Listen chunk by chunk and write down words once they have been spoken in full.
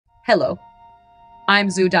Hello, I'm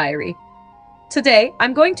Zoo Diary. Today,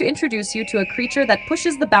 I'm going to introduce you to a creature that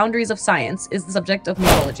pushes the boundaries of science, is the subject of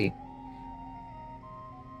mythology,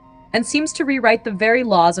 and seems to rewrite the very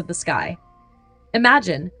laws of the sky.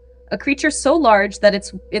 Imagine a creature so large that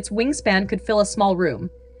its wingspan could fill a small room.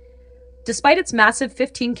 Despite its massive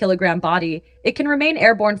 15-kilogram body, it can remain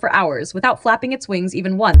airborne for hours without flapping its wings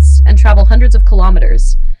even once and travel hundreds of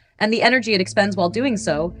kilometers. And the energy it expends while doing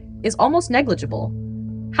so is almost negligible.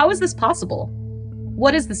 How is this possible?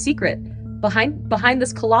 What is the secret behind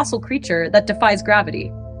this colossal creature that defies gravity?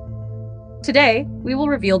 Today, we will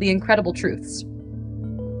reveal the incredible truths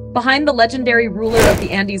behind the legendary ruler of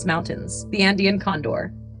the Andes Mountains, the Andean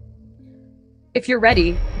Condor. If you're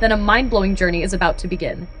ready, then a mind-blowing journey is about to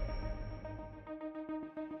begin.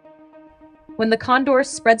 When the condor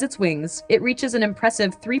spreads its wings, it reaches an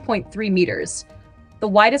impressive 3.3 meters, the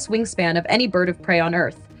widest wingspan of any bird of prey on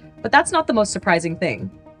Earth. But that's not the most surprising thing.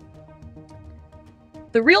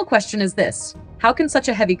 The real question is this: how can such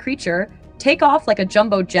a heavy creature take off like a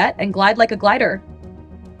jumbo jet and glide like a glider?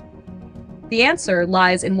 The answer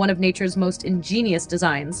lies in one of nature's most ingenious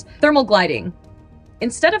designs: thermal gliding.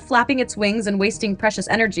 Instead of flapping its wings and wasting precious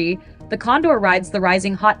energy, the condor rides the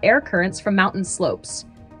rising hot air currents from mountain slopes.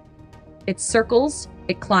 It circles,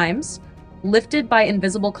 it climbs, lifted by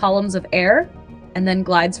invisible columns of air, and then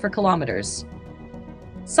glides for kilometers.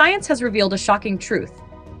 Science has revealed a shocking truth.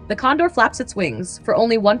 The condor flaps its wings for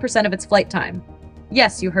only 1% of its flight time.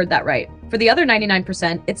 Yes, you heard that right. For the other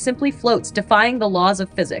 99%, it simply floats, defying the laws of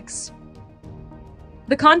physics.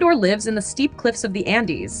 The condor lives in the steep cliffs of the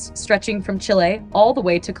Andes, stretching from Chile all the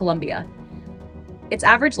way to Colombia. Its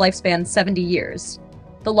average lifespan 70 years.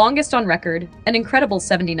 The longest on record, an incredible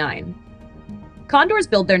 79. Condors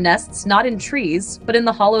build their nests not in trees, but in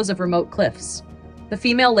the hollows of remote cliffs. The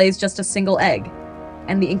female lays just a single egg,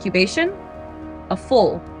 and the incubation? A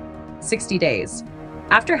full 60 days.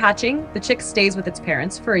 After hatching, the chick stays with its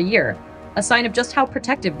parents for a year, a sign of just how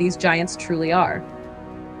protective these giants truly are.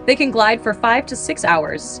 They can glide for 5 to 6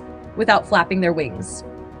 hours without flapping their wings,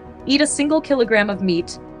 eat a single kilogram of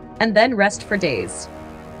meat, and then rest for days.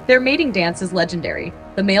 Their mating dance is legendary,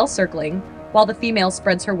 the male circling, while the female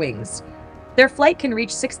spreads her wings. Their flight can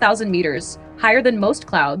reach 6,000 meters, higher than most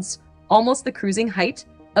clouds, almost the cruising height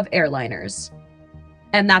of airliners.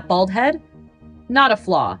 And that bald head? Not a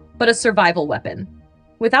flaw, but a survival weapon.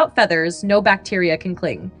 Without feathers, no bacteria can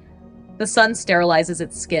cling. The sun sterilizes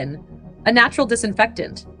its skin, a natural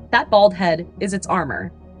disinfectant. That bald head is its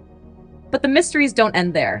armor. But the mysteries don't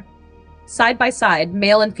end there. Side by side,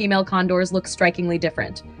 male and female condors look strikingly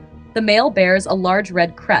different. The male bears a large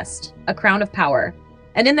red crest, a crown of power.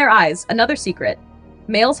 And in their eyes, another secret.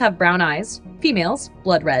 Males have brown eyes, females,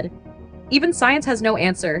 blood red. Even science has no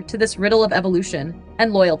answer to this riddle of evolution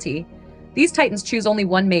and loyalty. These titans choose only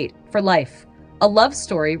one mate for life, a love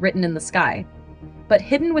story written in the sky. But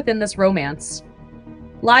hidden within this romance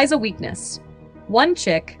lies a weakness. One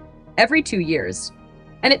chick every 2 years.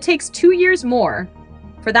 And it takes 2 years more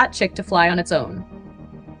for that chick to fly on its own.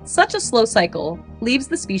 Such a slow cycle leaves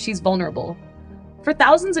the species vulnerable. For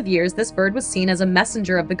thousands of years, this bird was seen as a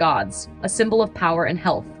messenger of the gods, a symbol of power and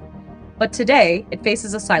health. But today, it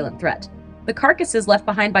faces a silent threat. The carcasses left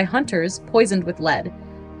behind by hunters poisoned with lead.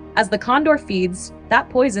 As the condor feeds, that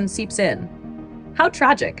poison seeps in. How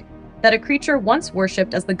tragic that a creature once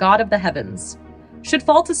worshipped as the god of the heavens should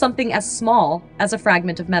fall to something as small as a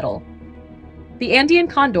fragment of metal. The Andean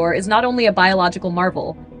condor is not only a biological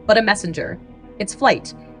marvel, but a messenger. Its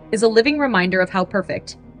flight is a living reminder of how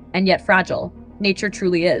perfect, and yet fragile, nature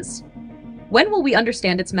truly is. When will we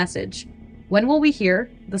understand its message? When will we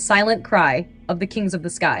hear the silent cry of the kings of the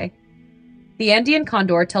sky? The Andean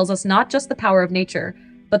condor tells us not just the power of nature,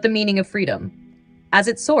 but the meaning of freedom. As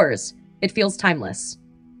it soars, it feels timeless.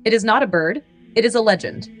 It is not a bird, it is a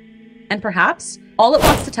legend. And perhaps all it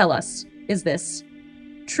wants to tell us is this: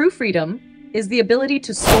 true freedom is the ability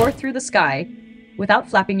to soar through the sky without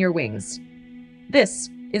flapping your wings. This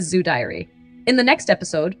is Zoo Diary. In the next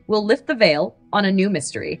episode, we'll lift the veil on a new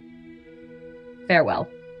mystery. Farewell.